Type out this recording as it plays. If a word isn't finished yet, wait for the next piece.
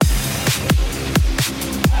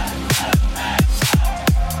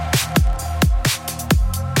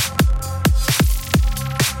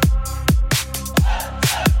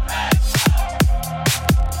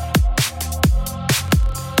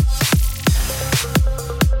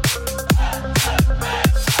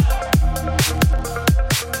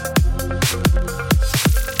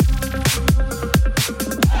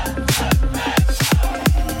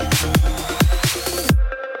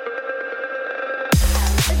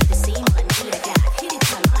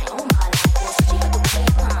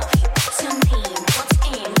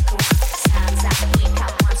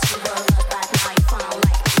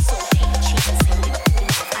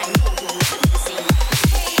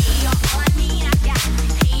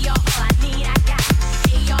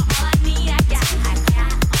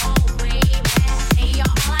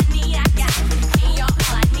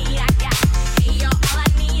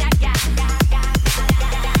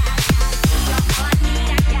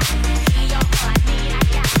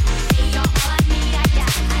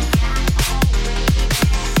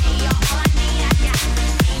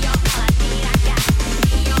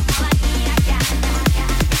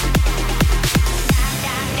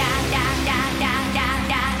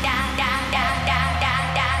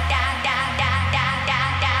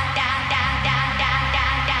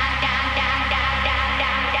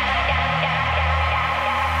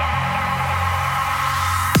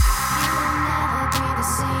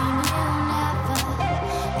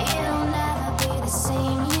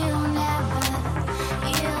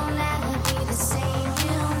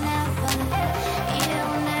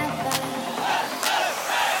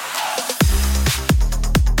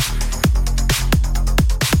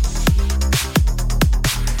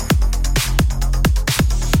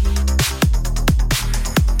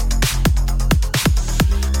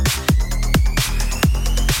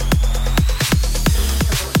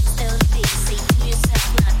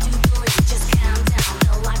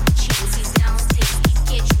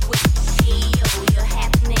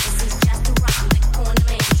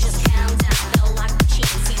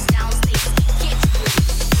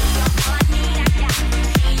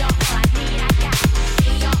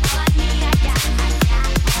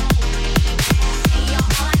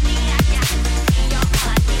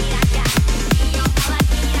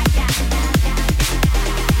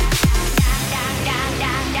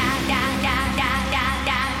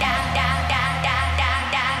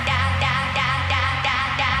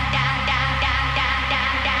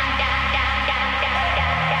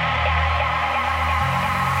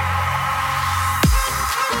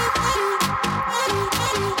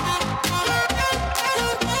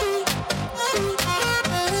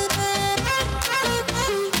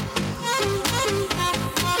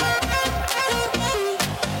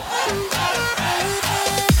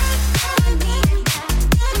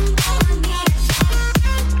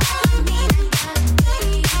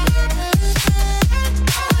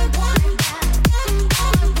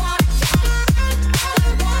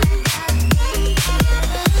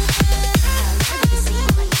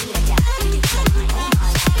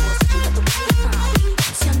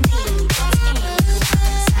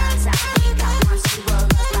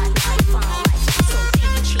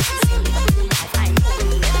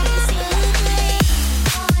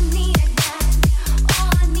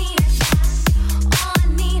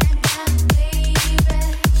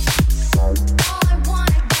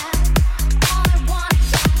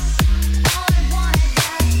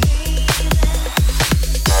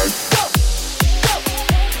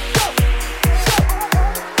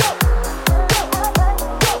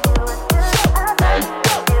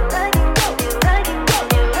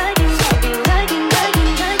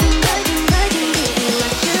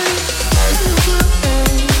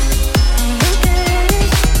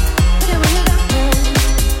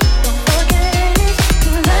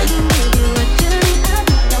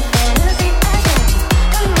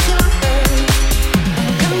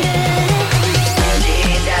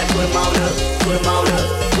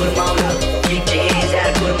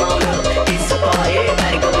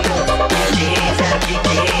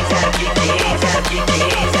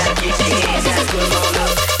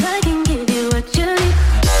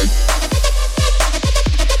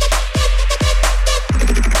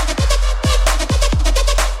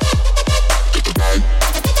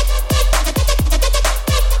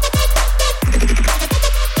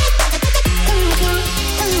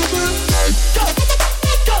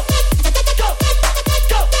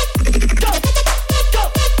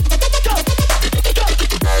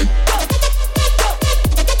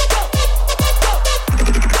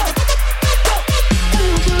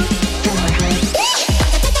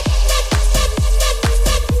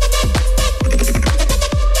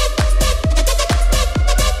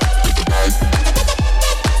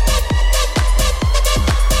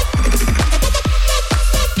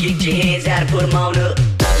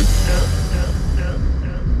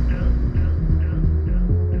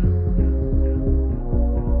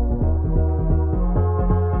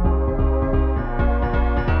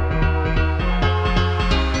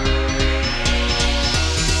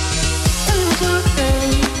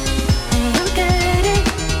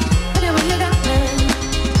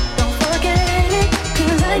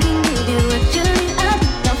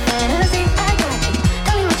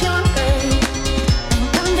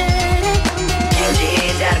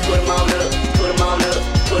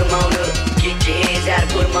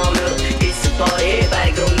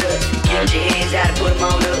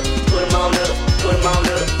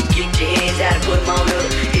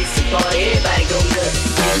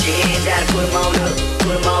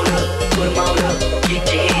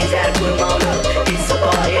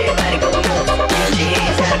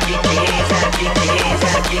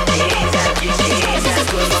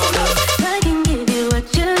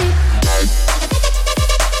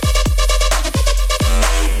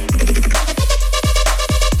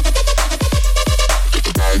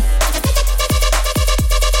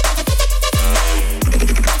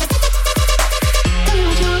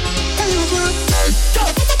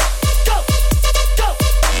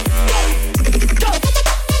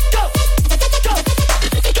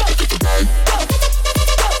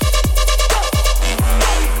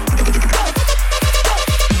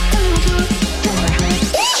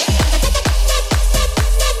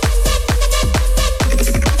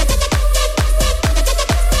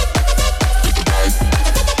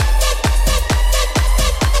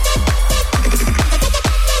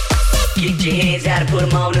gotta put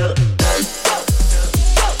 'em on up.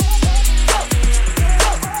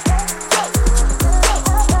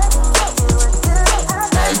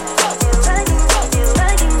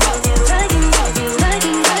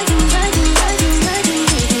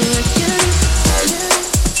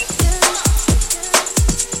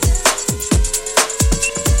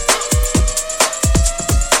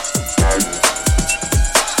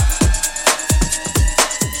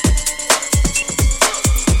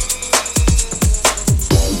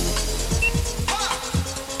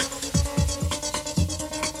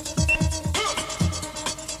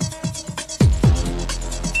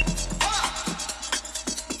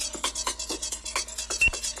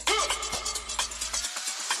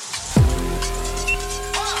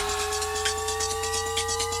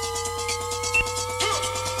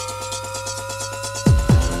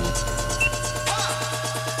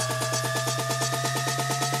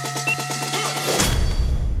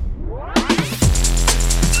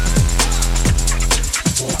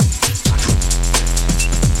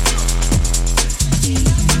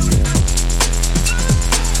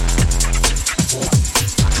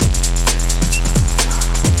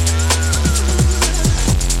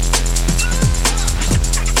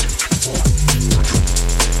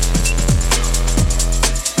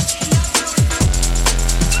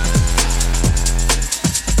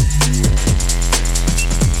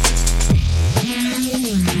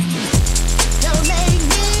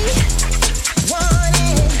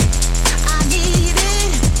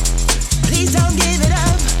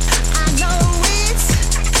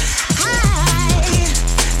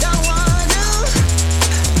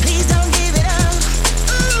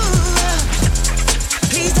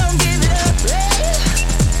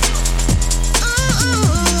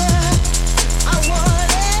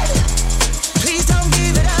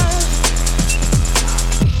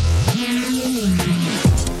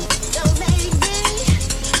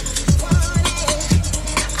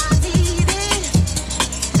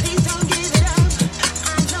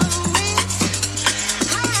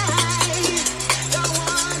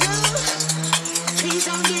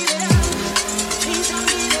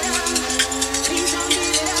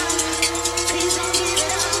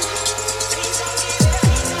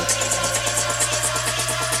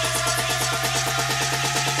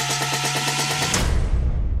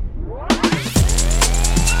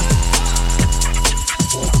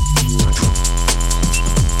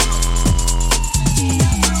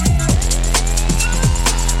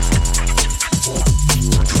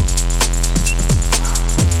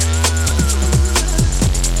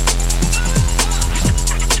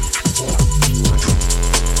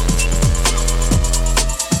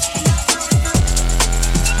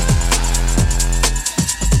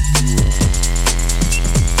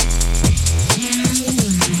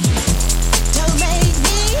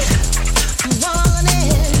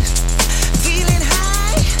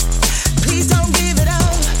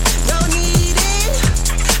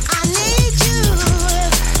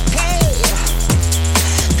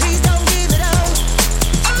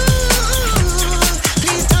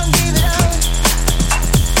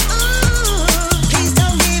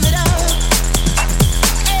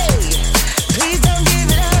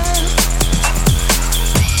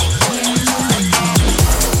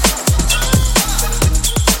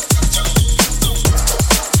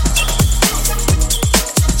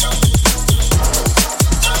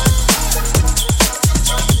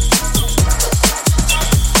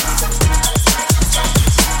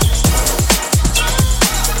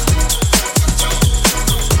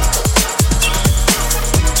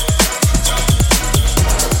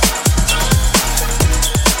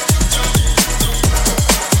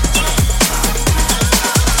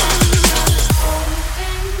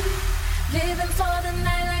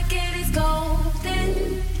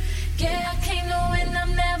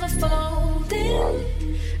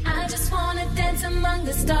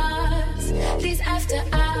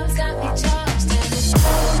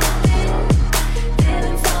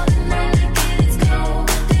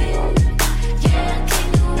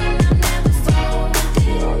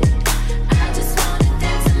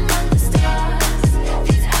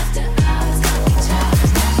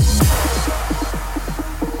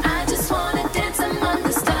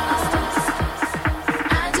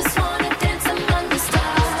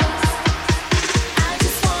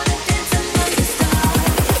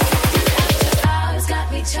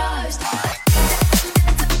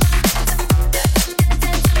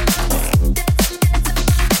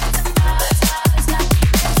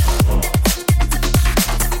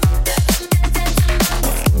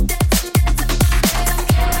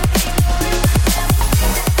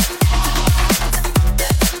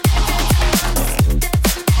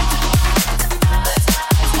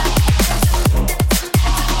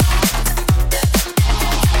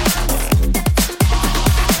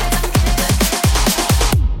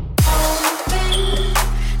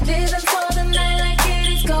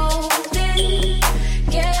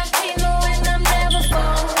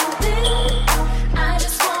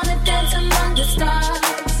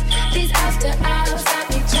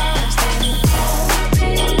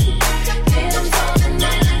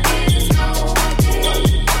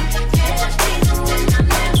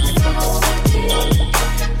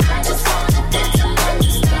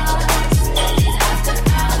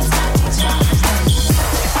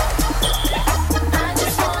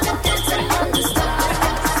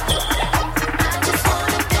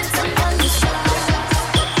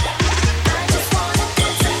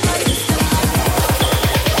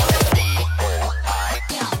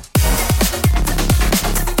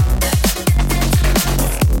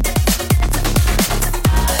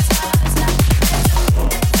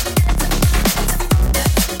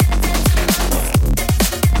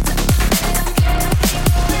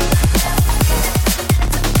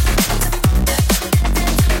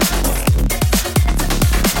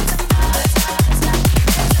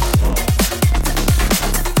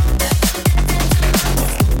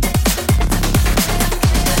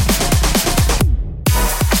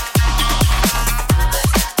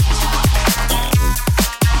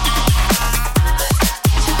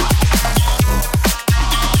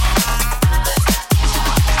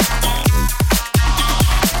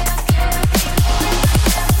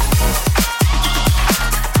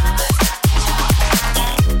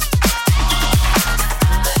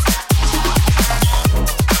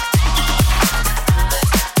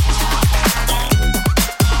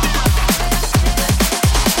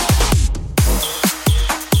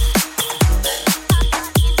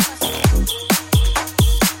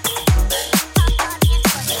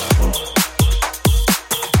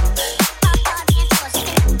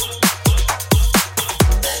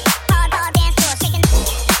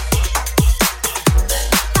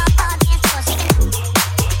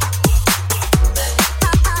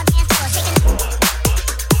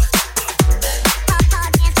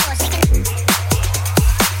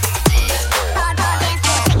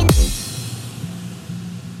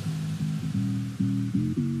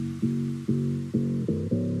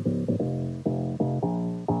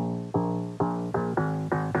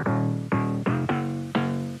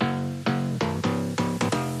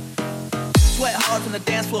 on the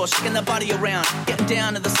dance floor, shaking the body around, getting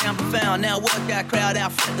down to the sound profound. Now work that crowd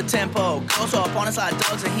out, flip the tempo. Girls are up on us like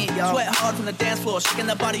dogs in here, yo. Sweat hard from the dance floor, shaking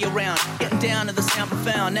the body around, getting down to the sound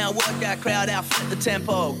profound. Now work that crowd out, flip the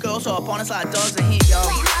tempo. Girls are up on us like dogs in here, yo.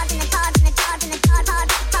 Sweat hard from the hard, from the hard, from the hard,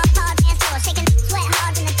 hard dance floor, shaking. Sweat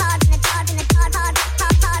hard from the hard, from the hard, from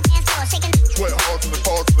the hard dance floor, shaking. Sweat hard from the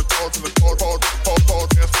hard, from the hard, from the hard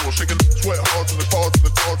dance floor, shaking. Sweat hard from the hard, from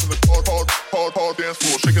the hard, from the hard dance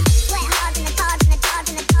floor, shaking. Sweat hard from the hard, from the hard, from the hard dance floor, shaking. Sweat hard from the hard,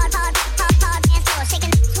 from the hard, from the hard dance floor,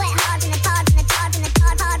 shaking. Sweat hard from the hard, from the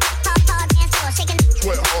hard, from the hard dance floor, shaking.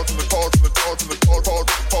 Sweat hard from the hard, from the hard,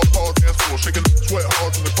 from the hard dance floor, shaking. Sweat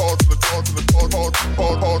hard from the hard, from the hard, from the hard dance floor, shaking. Sweat hard from the hard, from the hard, from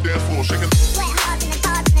the hard dance floor, shaking. Sweat hard from the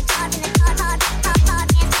hard, from the hard, from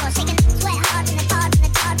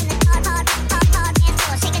the hard dance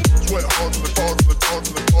floor, shaking. Sweat hard from the hard,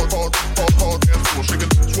 from the hard, from the hard dance floor,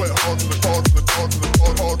 shaking. Sweat hard from the hard, from the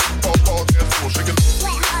hard, from the hard dance floor, shaking.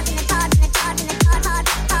 Sweat hard from the hard, from the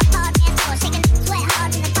hard, from the hard dance floor, shaking.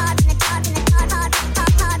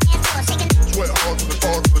 Sweat hard from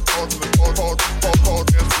the hard, from the hard, from the hard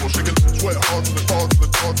dance floor, shaking. Sweat hard from the hard,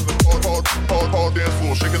 from the hard, from the hard dance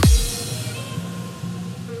floor, shaking.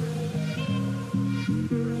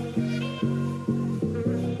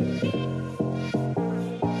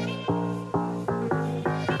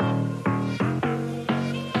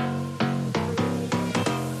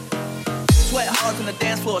 Sweat hard from the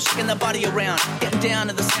dance floor, shaking the body around, getting down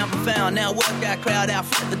to the sound profound. Now work that crowd out,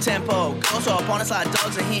 flip the tempo. Girls are up on us like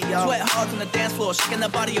dogs in here, yo. Sweat hard from the dance floor, shaking the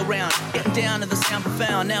body around, getting down to the sound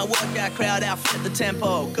profound. Now work that crowd out, flip the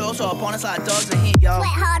tempo. Girls are up on us like dogs in here, yo.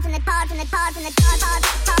 Sweat hard from the hard, from the hard, from the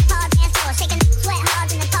hard dance floor, shaking. Sweat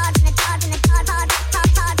hard from the hard, from the hard, from the hard dance floor, shaking. Sweat hard from the hard, from the hard, from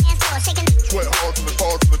the hard dance floor, shaking. Sweat hard from the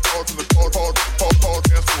hard, from the hard, from the hard dance floor, shaking. Sweat hard from the hard, from the hard, from the hard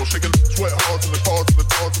dance floor, shaking. Sweat hard from the hard, from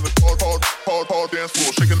the hard, from the hard dance floor,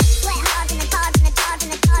 shaking. Sweat hard from the hard, from the hard,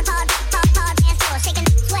 from the hard dance floor, shaking.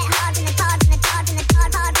 Sweat hard from the hard, from the hard,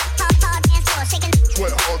 from the hard dance floor, shaking.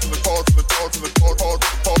 Sweat hard from the hard, from the hard, from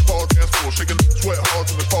the hard dance floor, shaking. Sweat hard from the hard, from the hard, from the hard dance floor, shaking. Sweat hard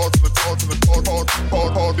from the hard, from the hard, from the hard dance floor, shaking. Sweat hard from the hard, from the hard, from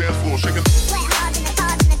the hard dance floor, shaking.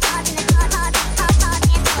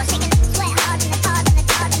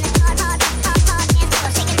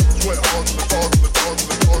 Sweat hard from the hard, from the hard, from the hard dance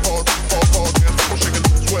floor, shaking.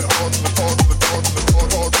 Sweat hard from the hard, from the hard, from the hard dance floor, shaking. Sweat hard from the hard, from the hard, from the hard dance floor, shaking. Sweat hard from the hard, from the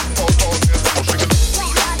hard, from the hard dance floor, shaking.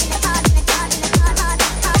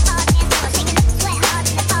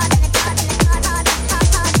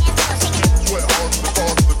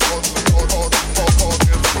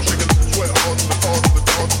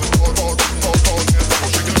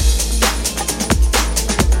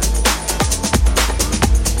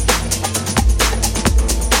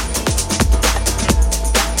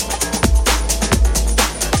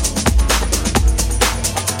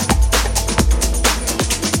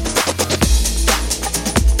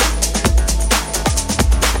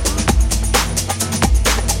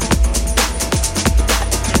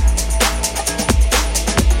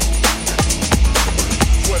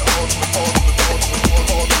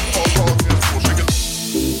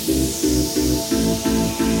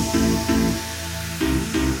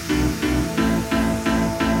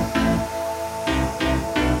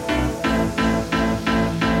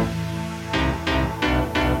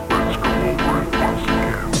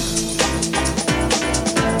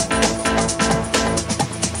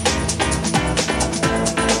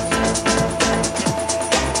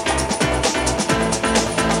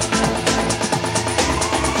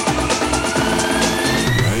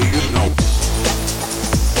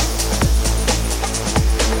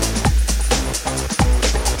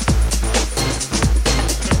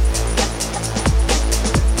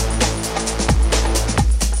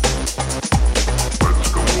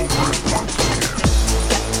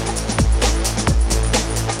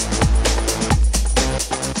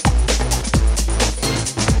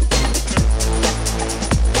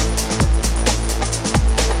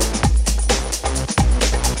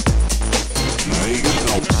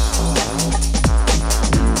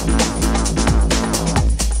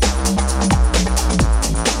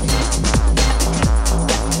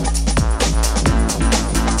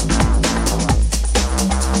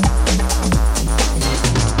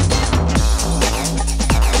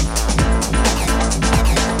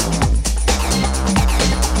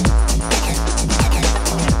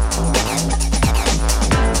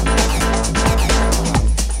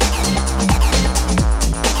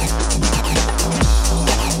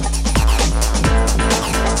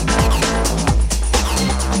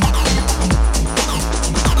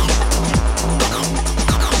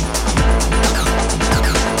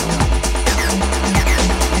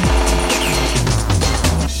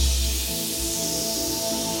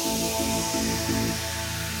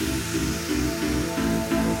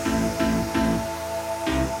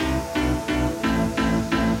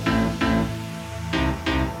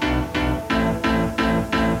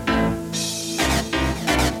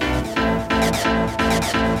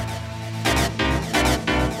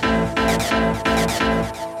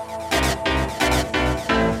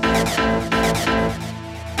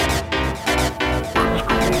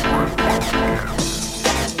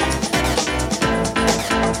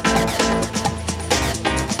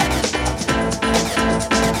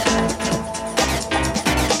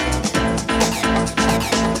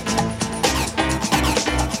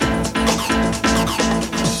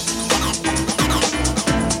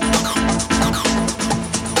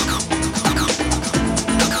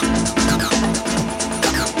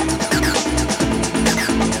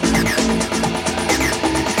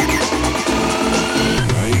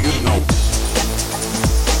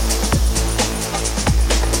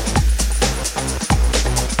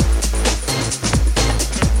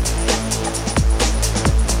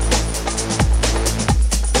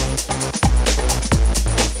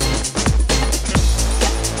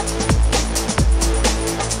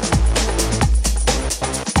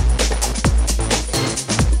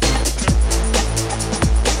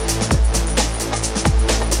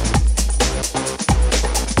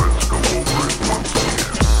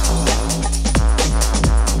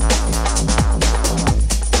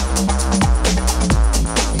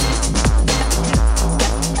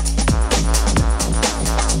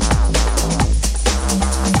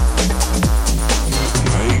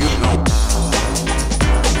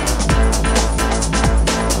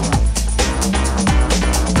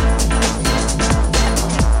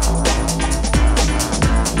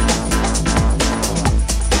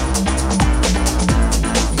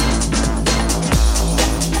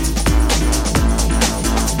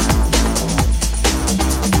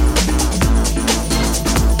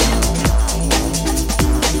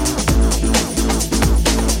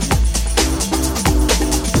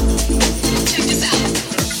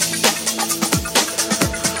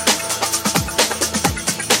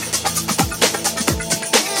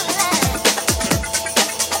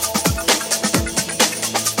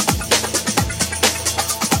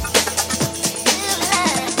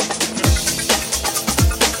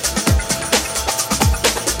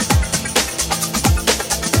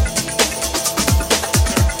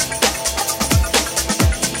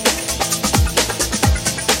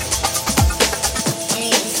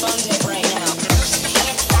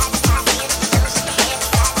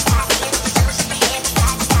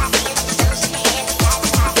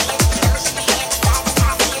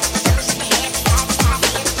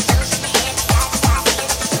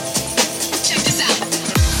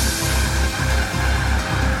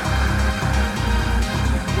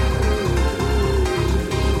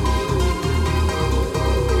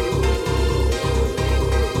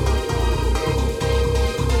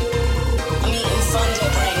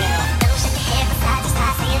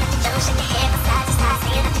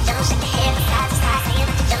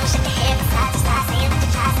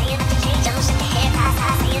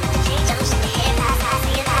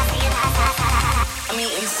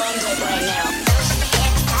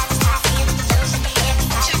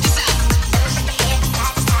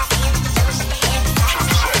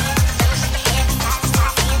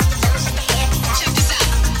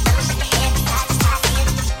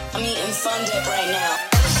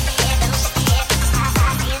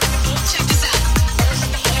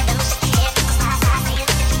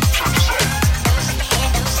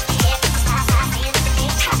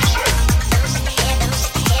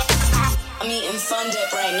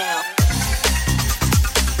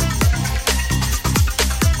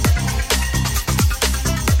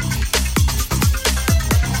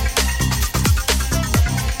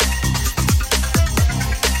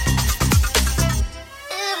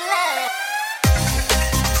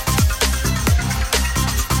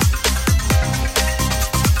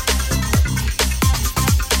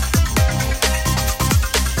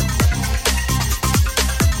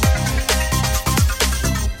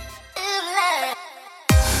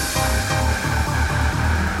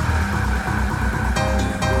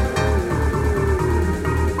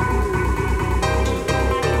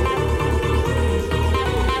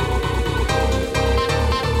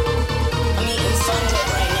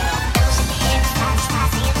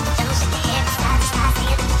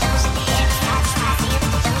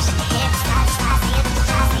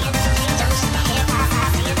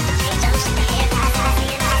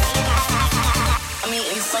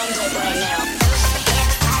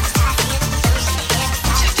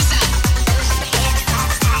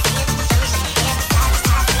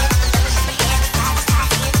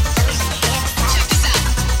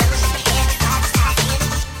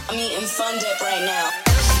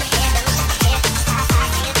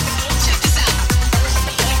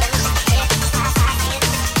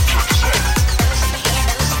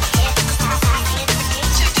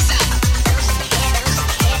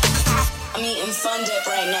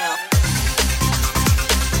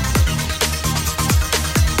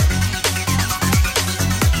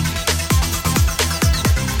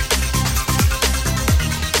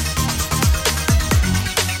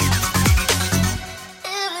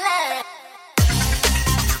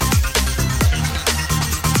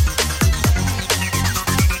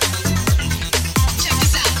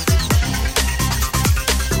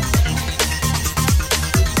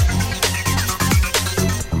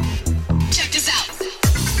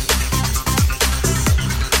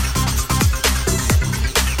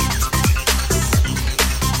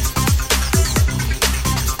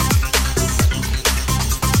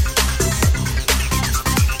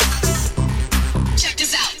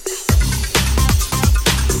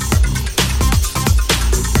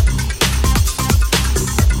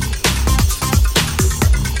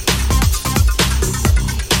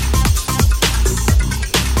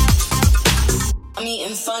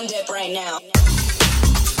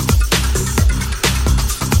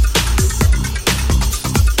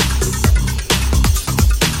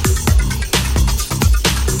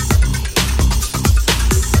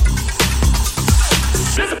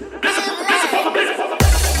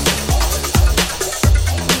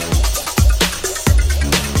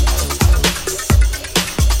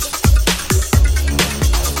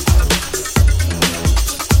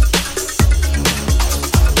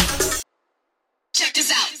 Check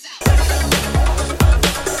this out.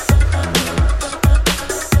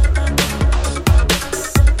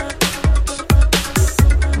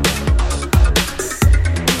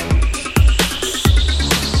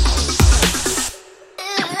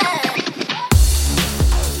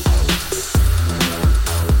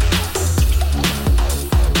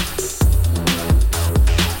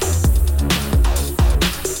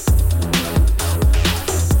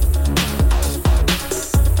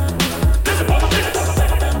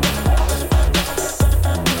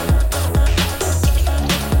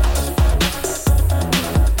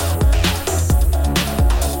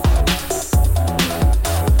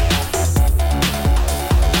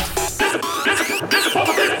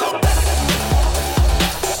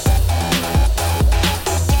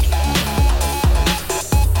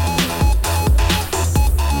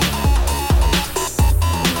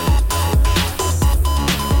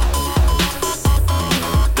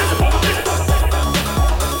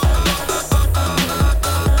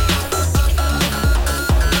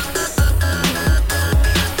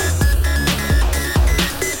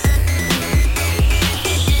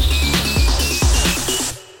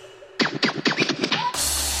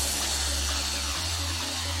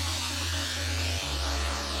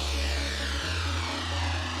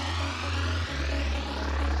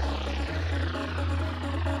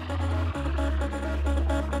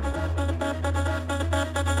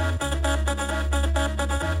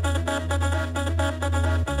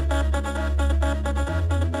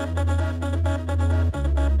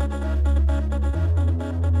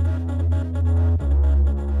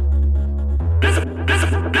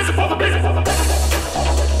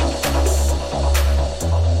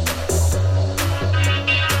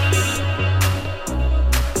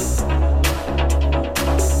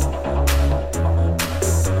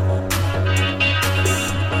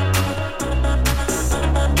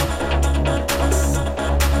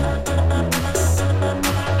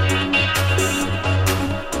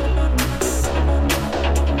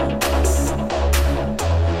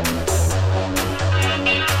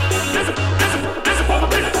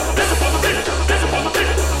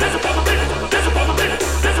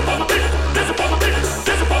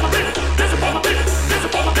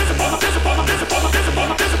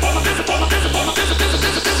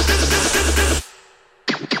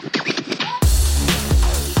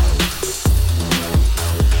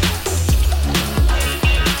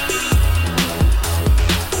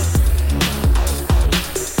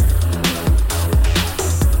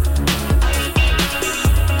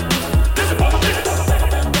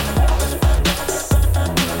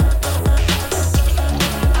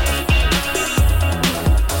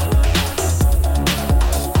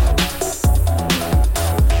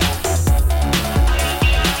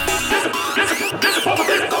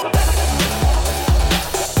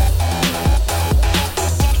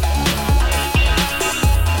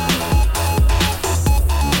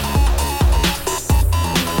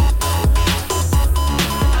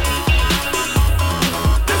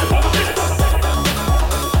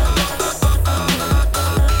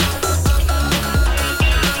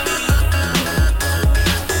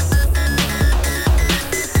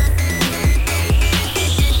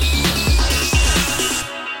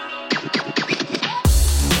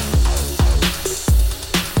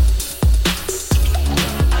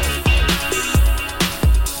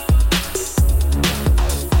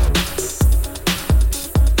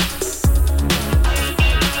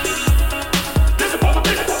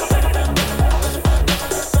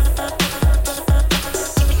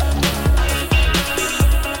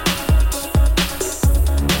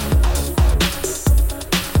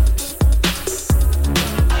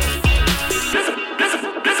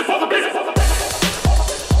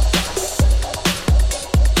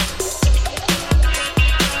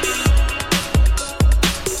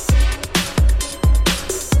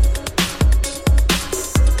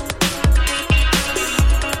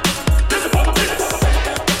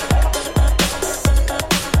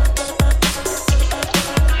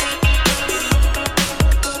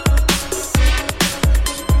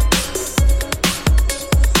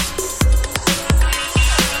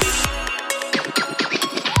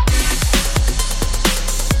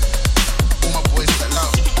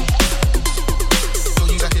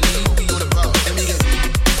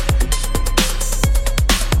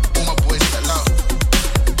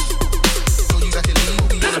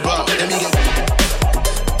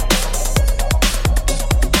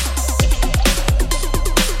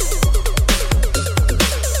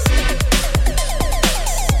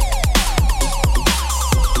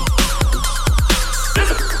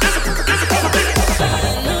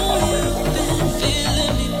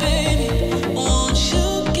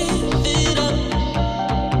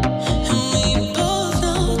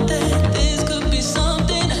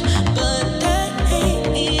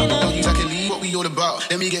 all about.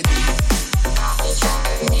 Let me get.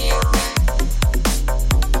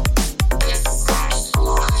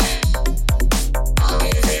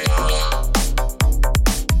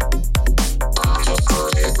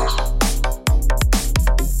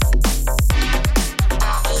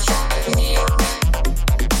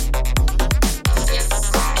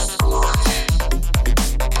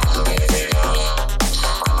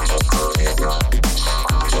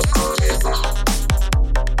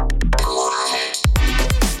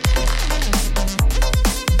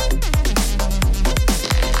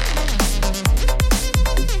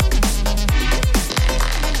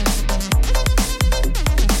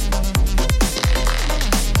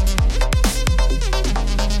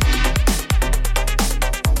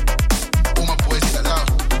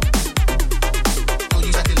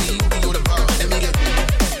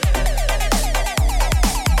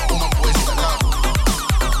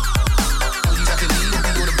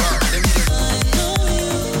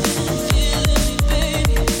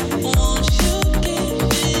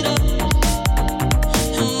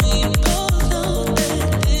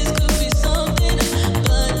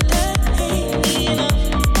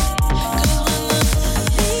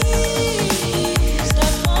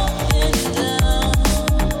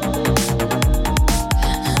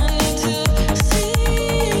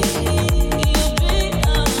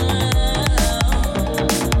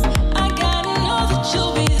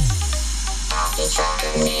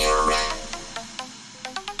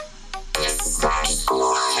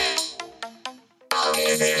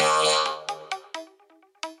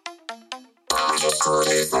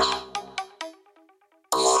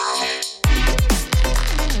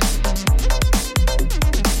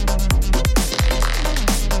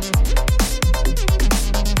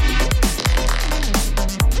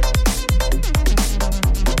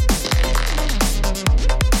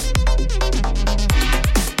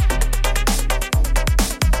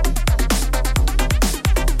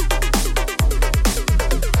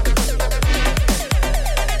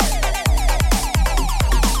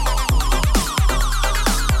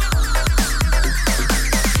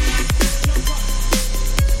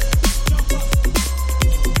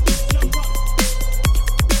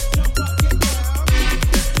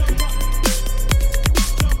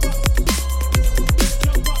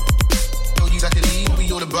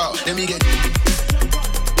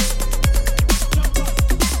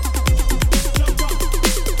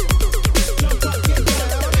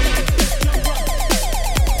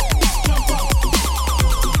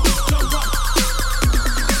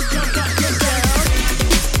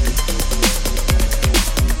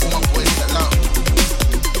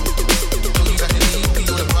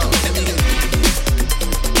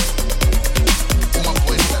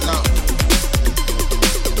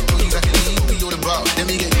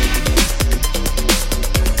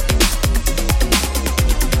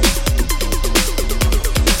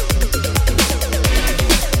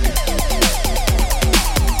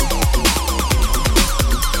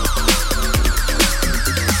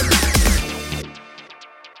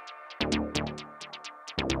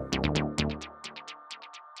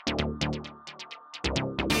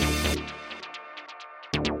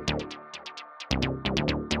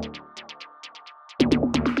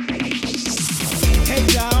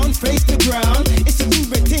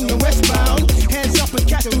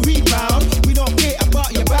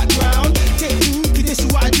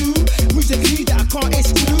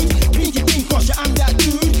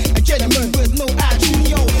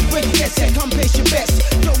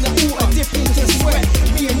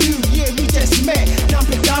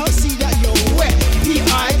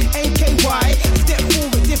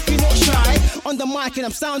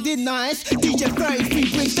 I'm sounding nice. DJ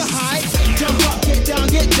 33 brings the hype. Jump up, get down,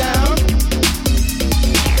 get down.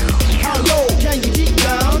 How low can you get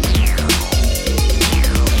down?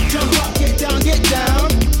 Jump up, get down, get down.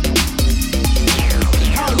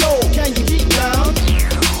 How low can you get down?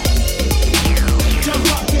 Jump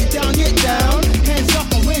up, get down, get down. Hands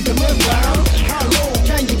up and wave them around. How low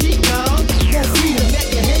can you get down? Go free and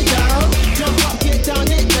let your head down. Jump up, get down,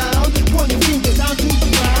 get down. Point your finger down to the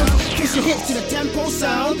ground. Kiss your hips to the tempo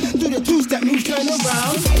sound. Do the two-step move, turn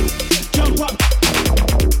around. Jump up,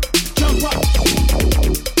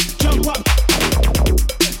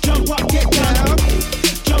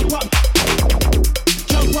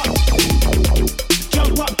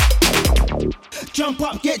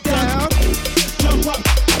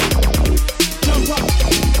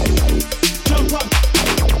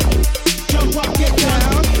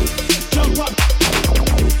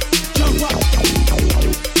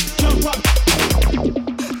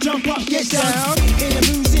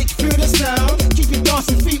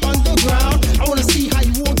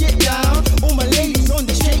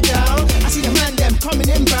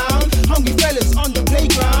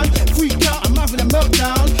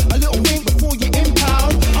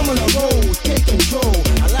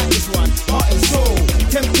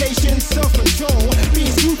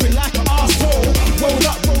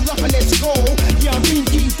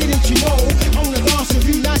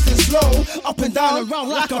 turn around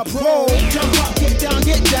like a pro. Jump up, get down,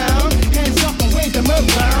 hands up and wave them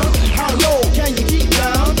around. How low can you keep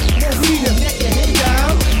down? More freedom, let your head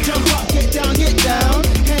down. Jump up, get down,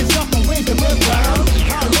 hands up and wave them around.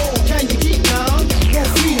 How low can you keep down? More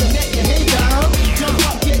freedom, let your head down. Jump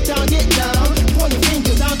up, get down, point your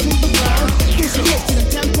fingers down to the ground. Push your hip to the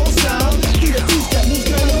tempo sound. Do the two-step move,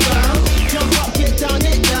 turn around. Jump up, get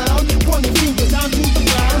down, point your fingers down to the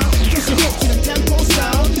ground. Push your hip to the tempo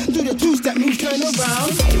sound. Do the two-step move, turn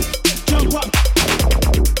around. Jump up,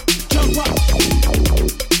 jump up,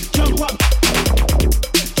 jump up,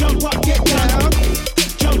 jump up, get down.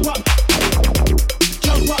 Jump up,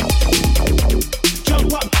 jump up,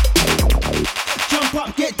 jump up, jump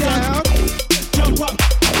up, get down. Jump up,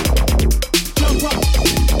 jump up,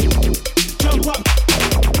 jump up,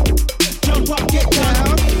 jump up, get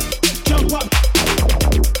down. Jump up,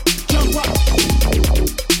 jump up,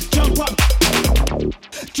 jump up,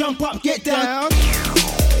 jump up, get down.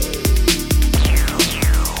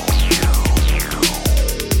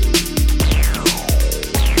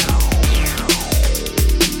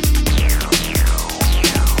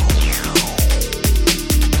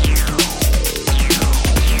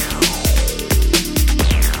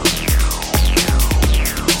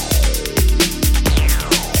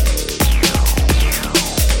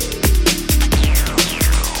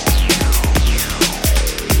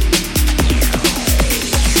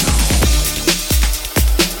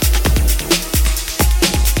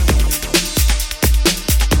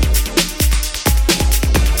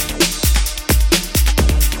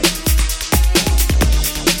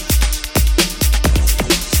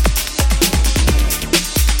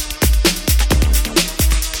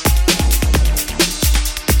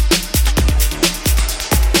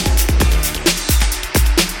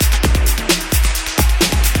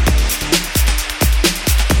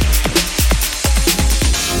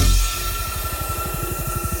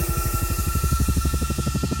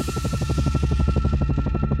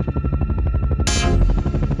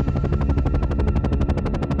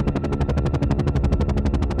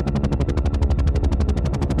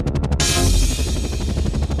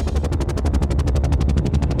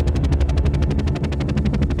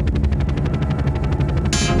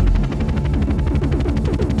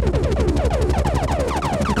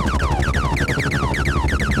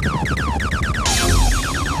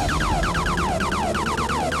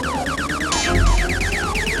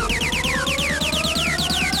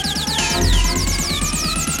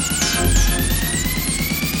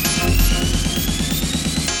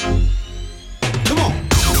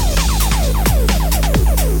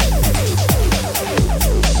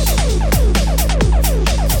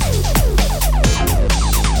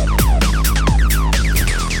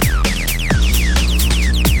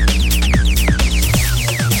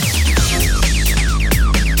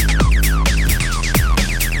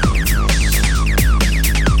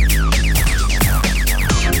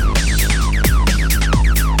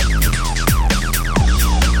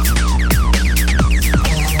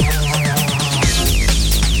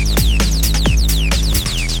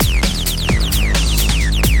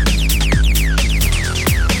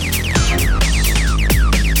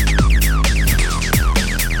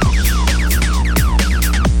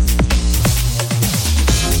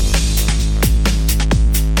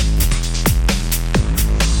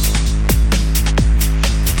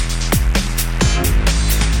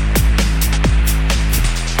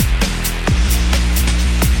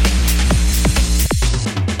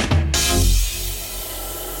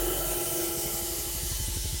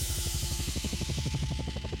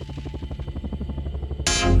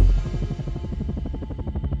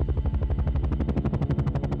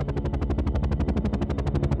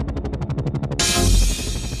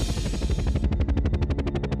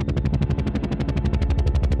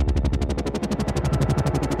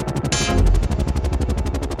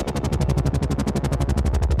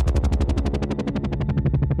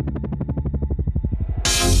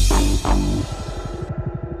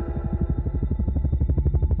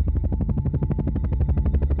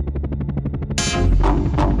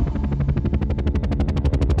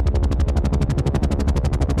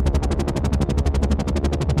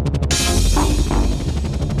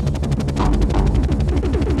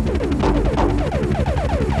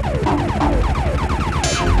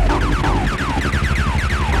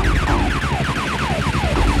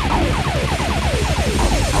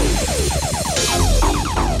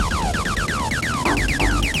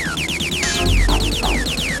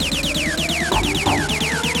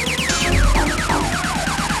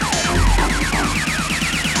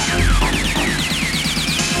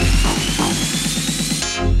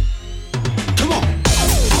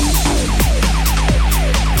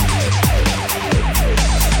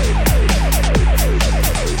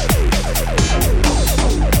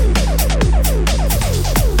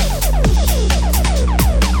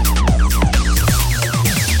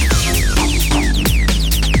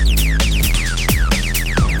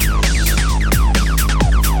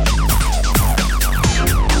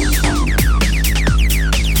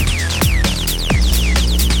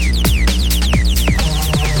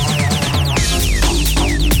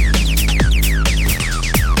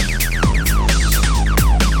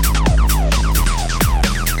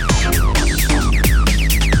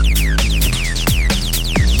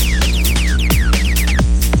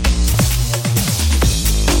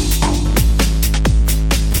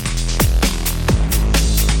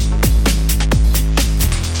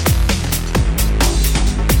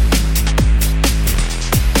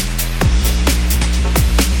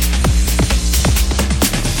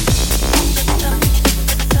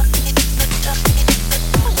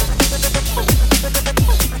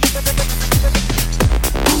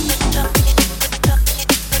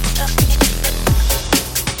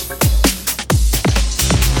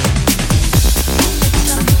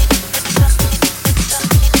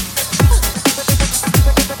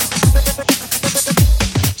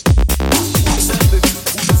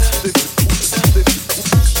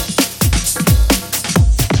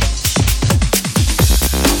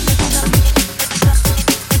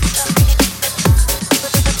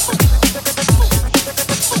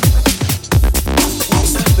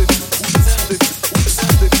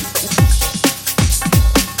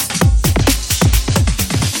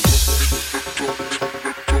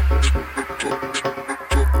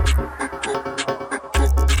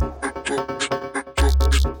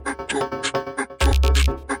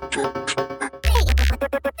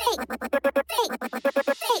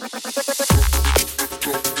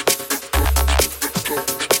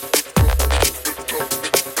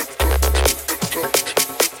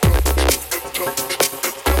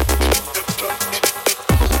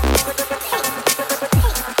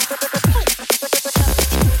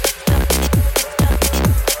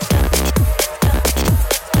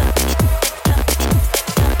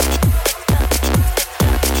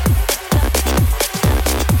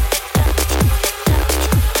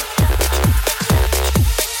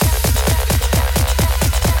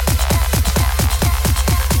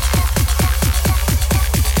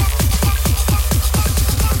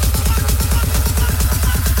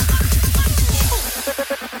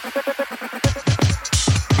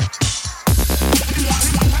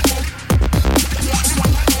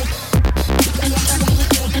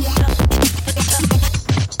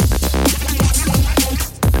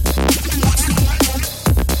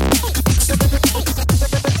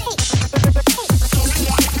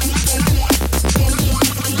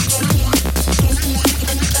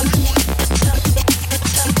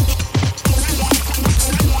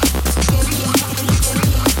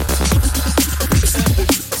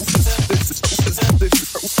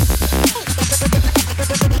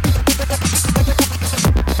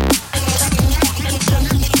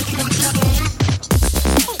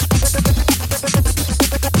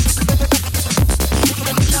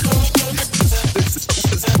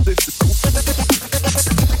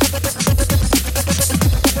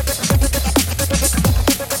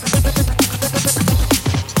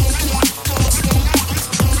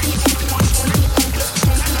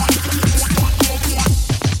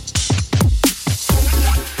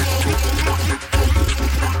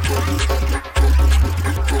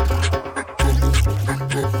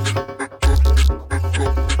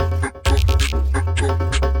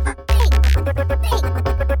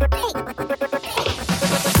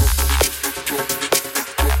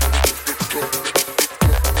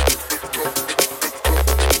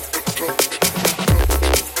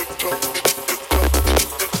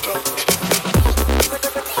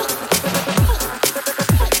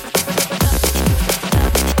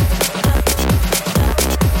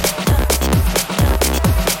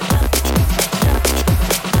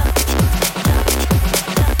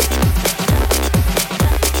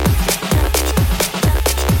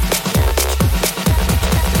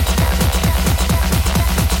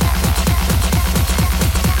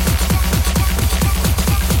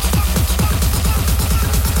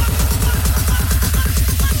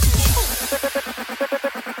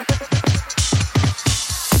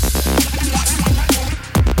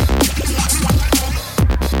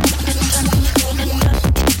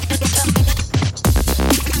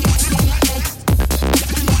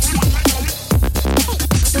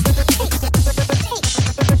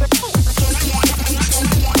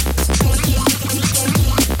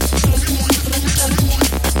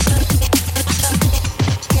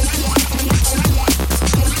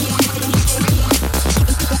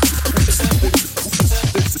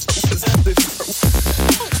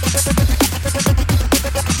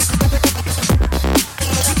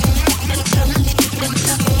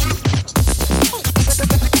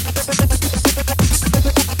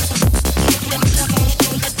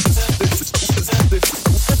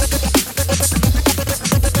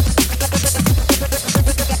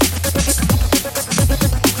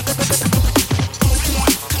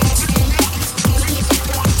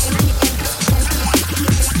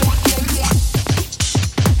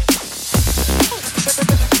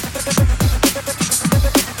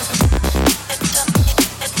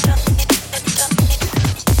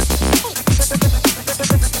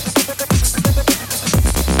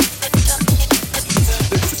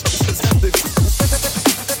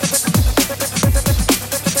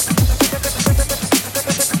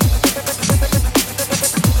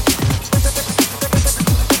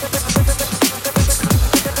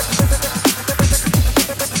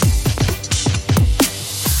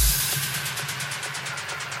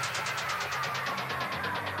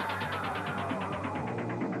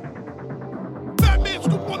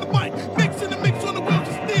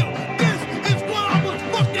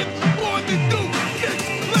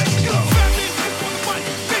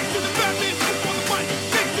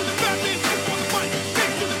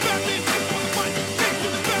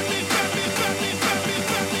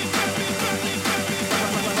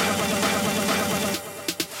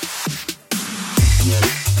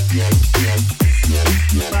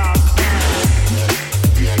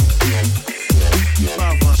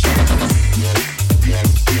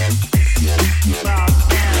 Yeah.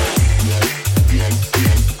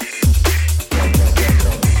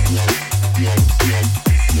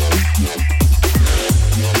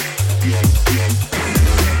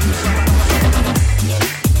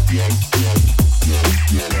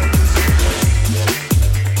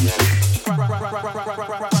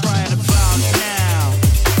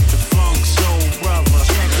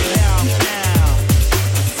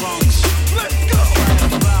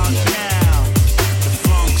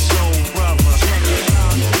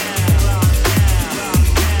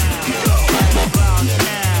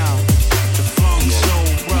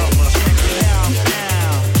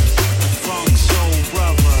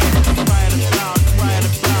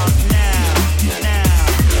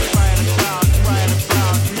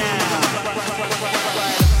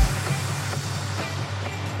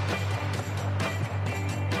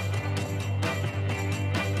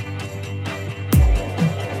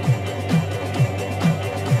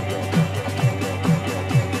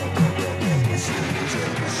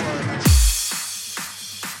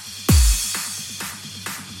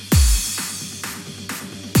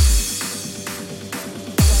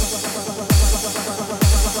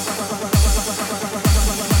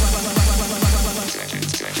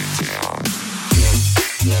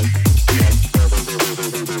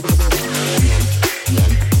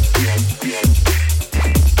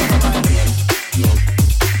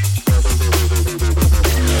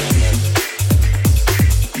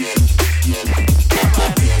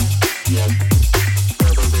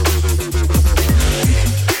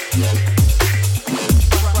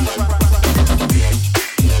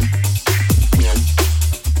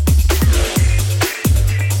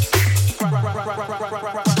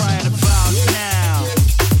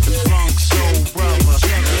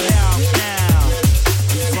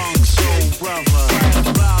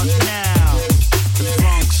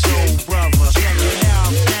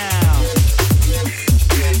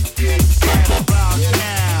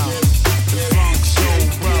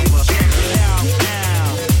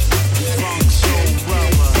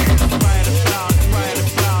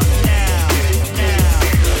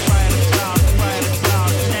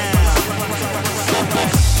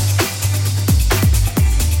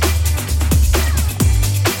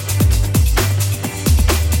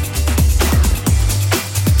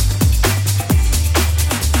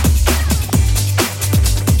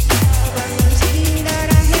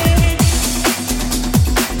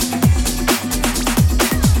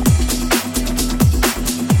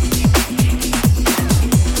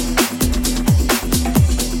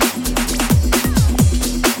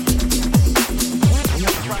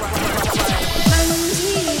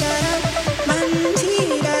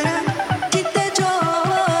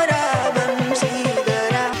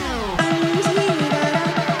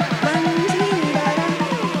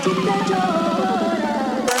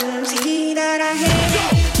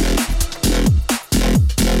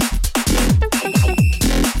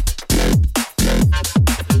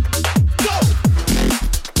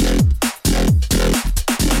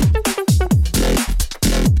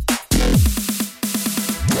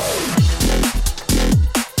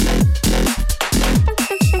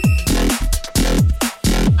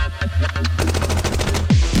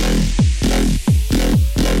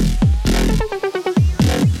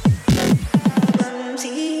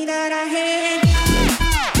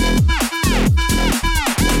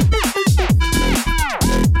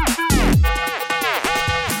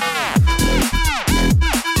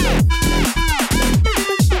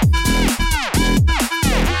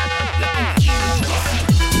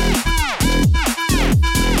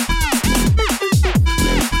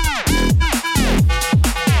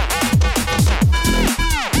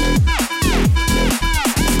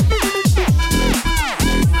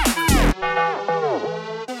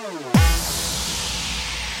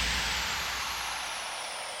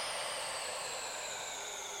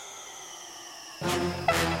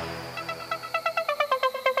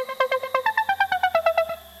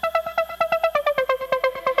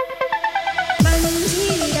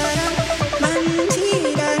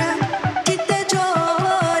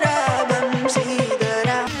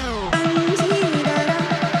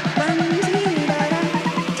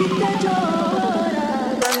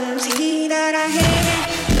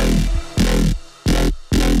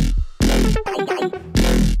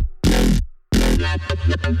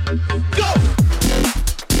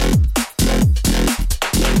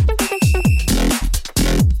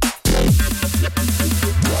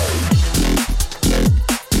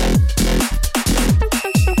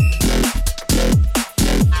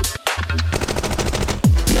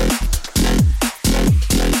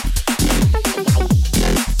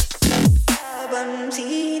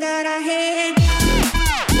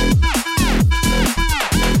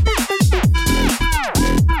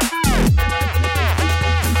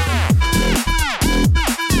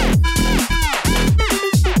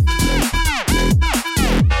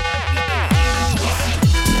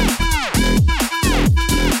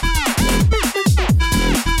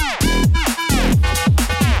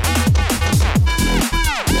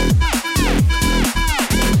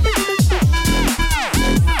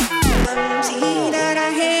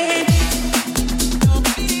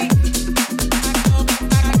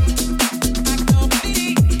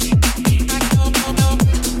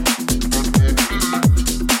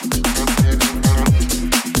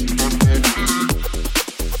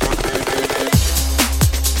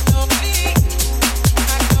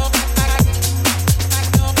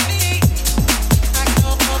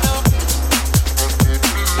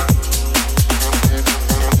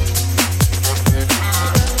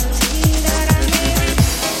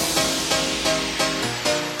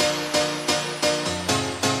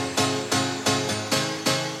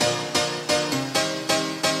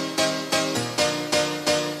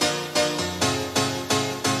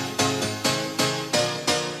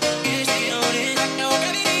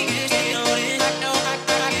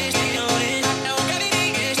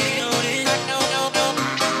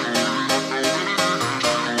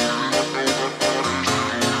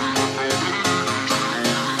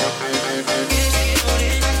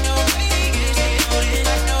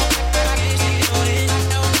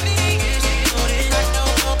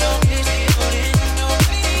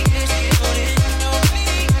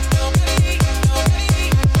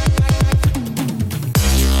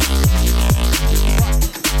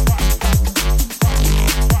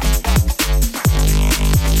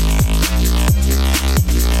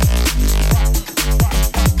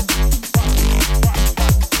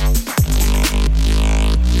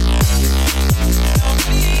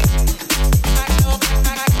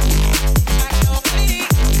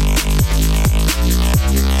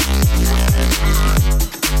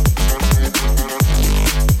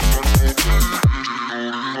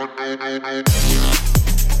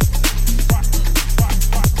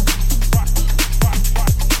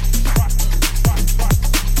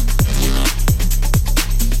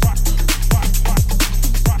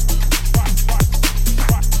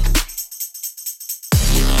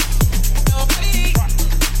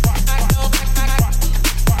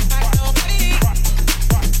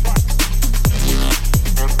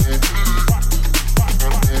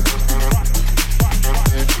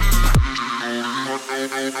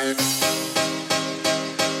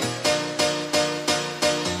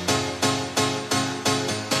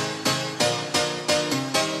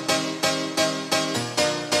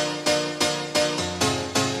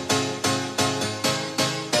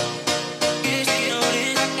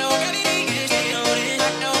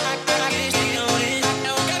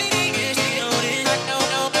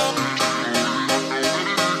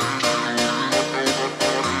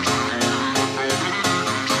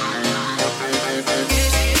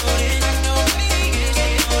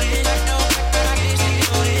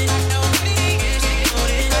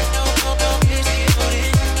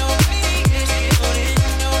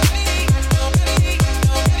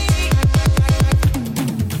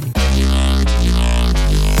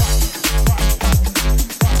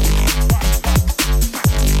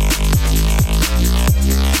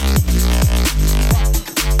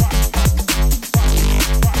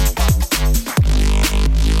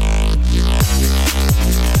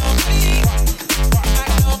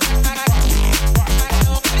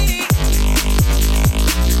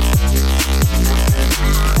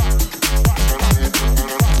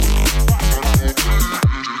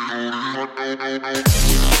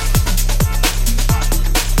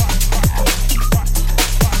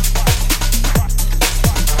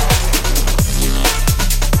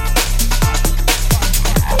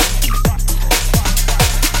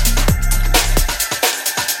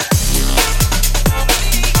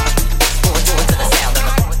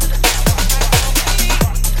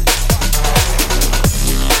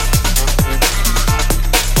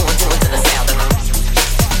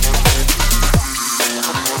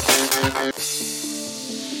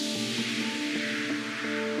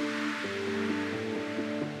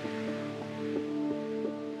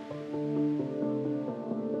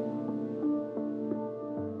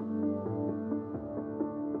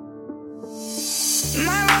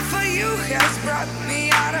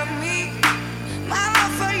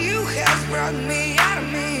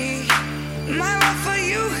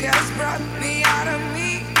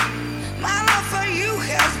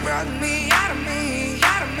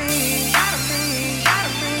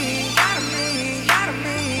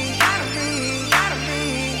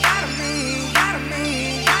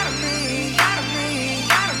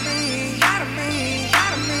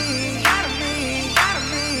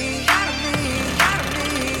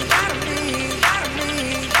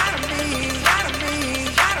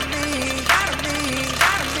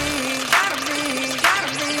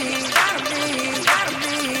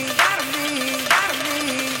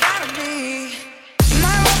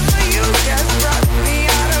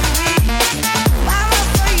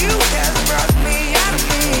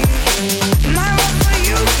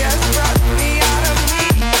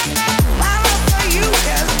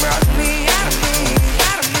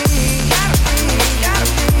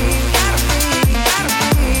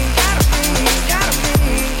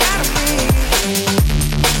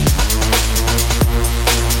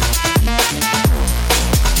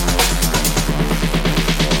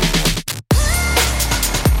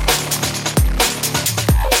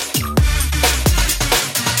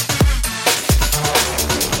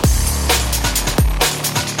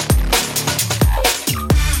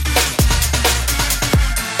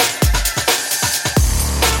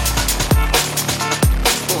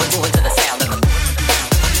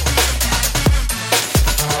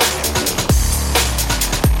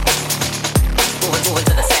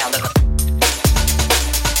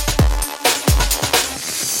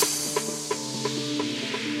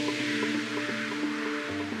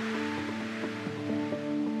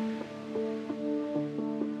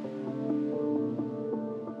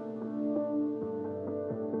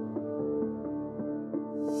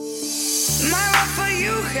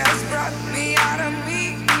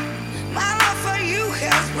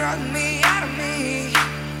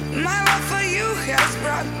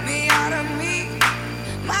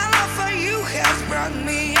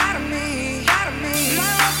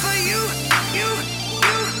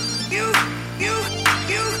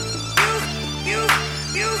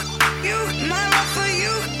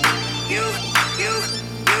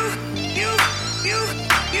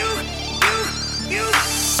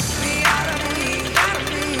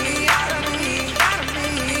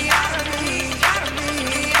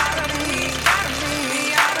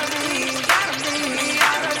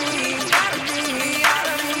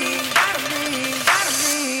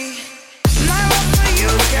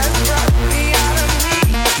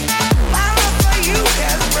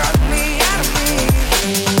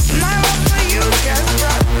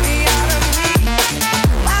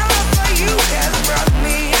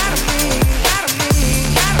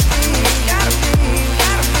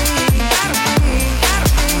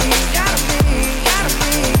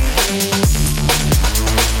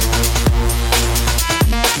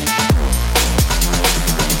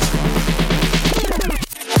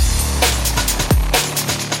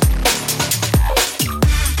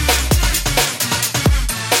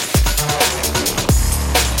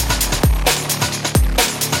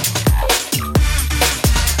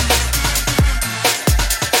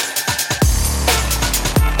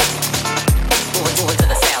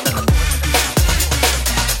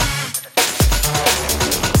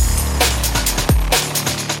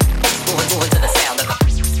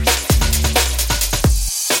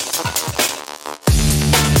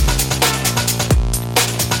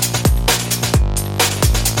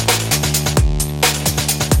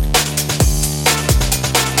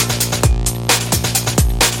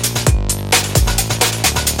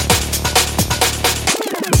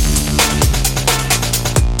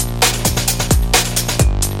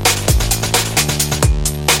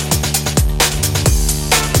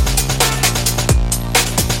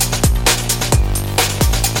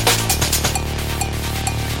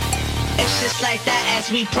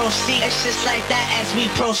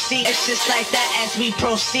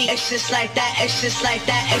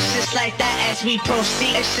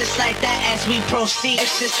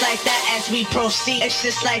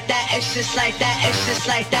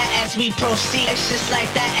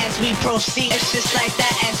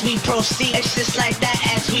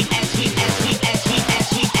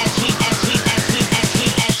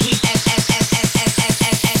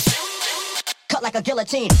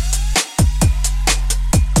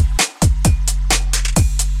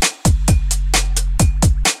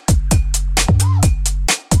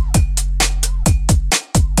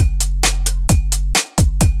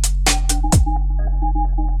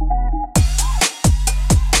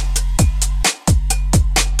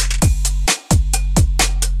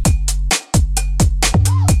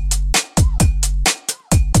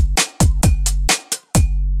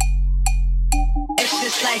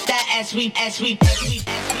 just like that as we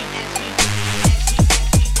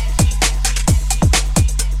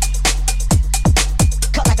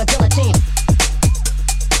cut like a guillotine.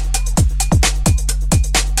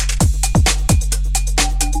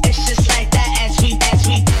 It's just like that as we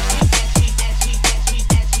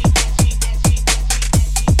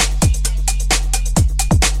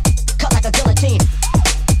cut like a guillotine.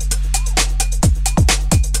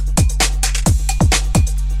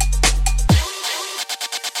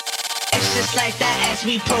 It's just like that as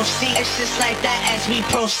we proceed. It's just like that as we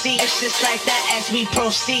proceed. It's just like that as we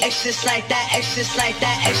proceed. It's just like that. It's just like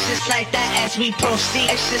that. It's just like that as we proceed.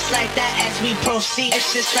 It's just like that as we proceed.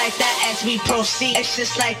 It's just like that as we proceed. It's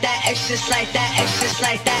just like that. It's just like that. It's just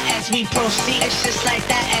like that as we proceed. It's just like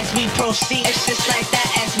that as we proceed. It's just like that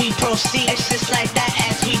as we proceed. It's just like that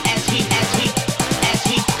as we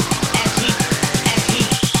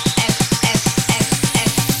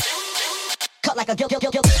cut like a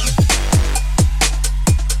guillotine.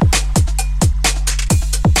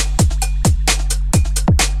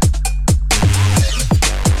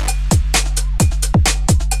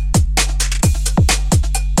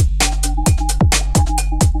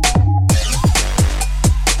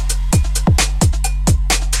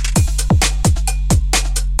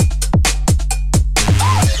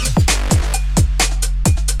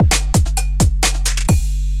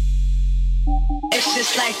 It's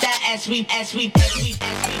just like that as we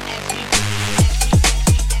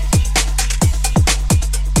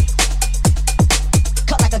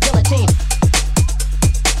cut like a guillotine.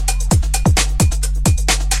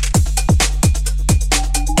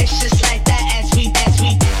 It's just like that as we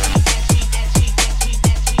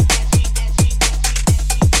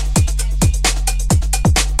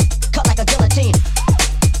cut like a guillotine.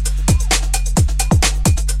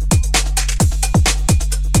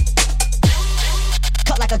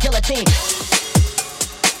 Cut like a guillotine.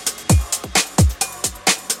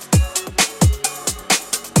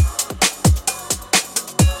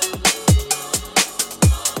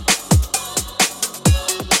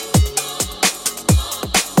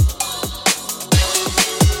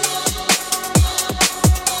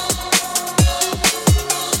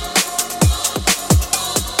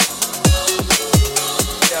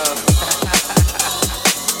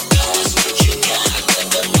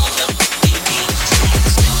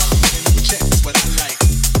 Check this way.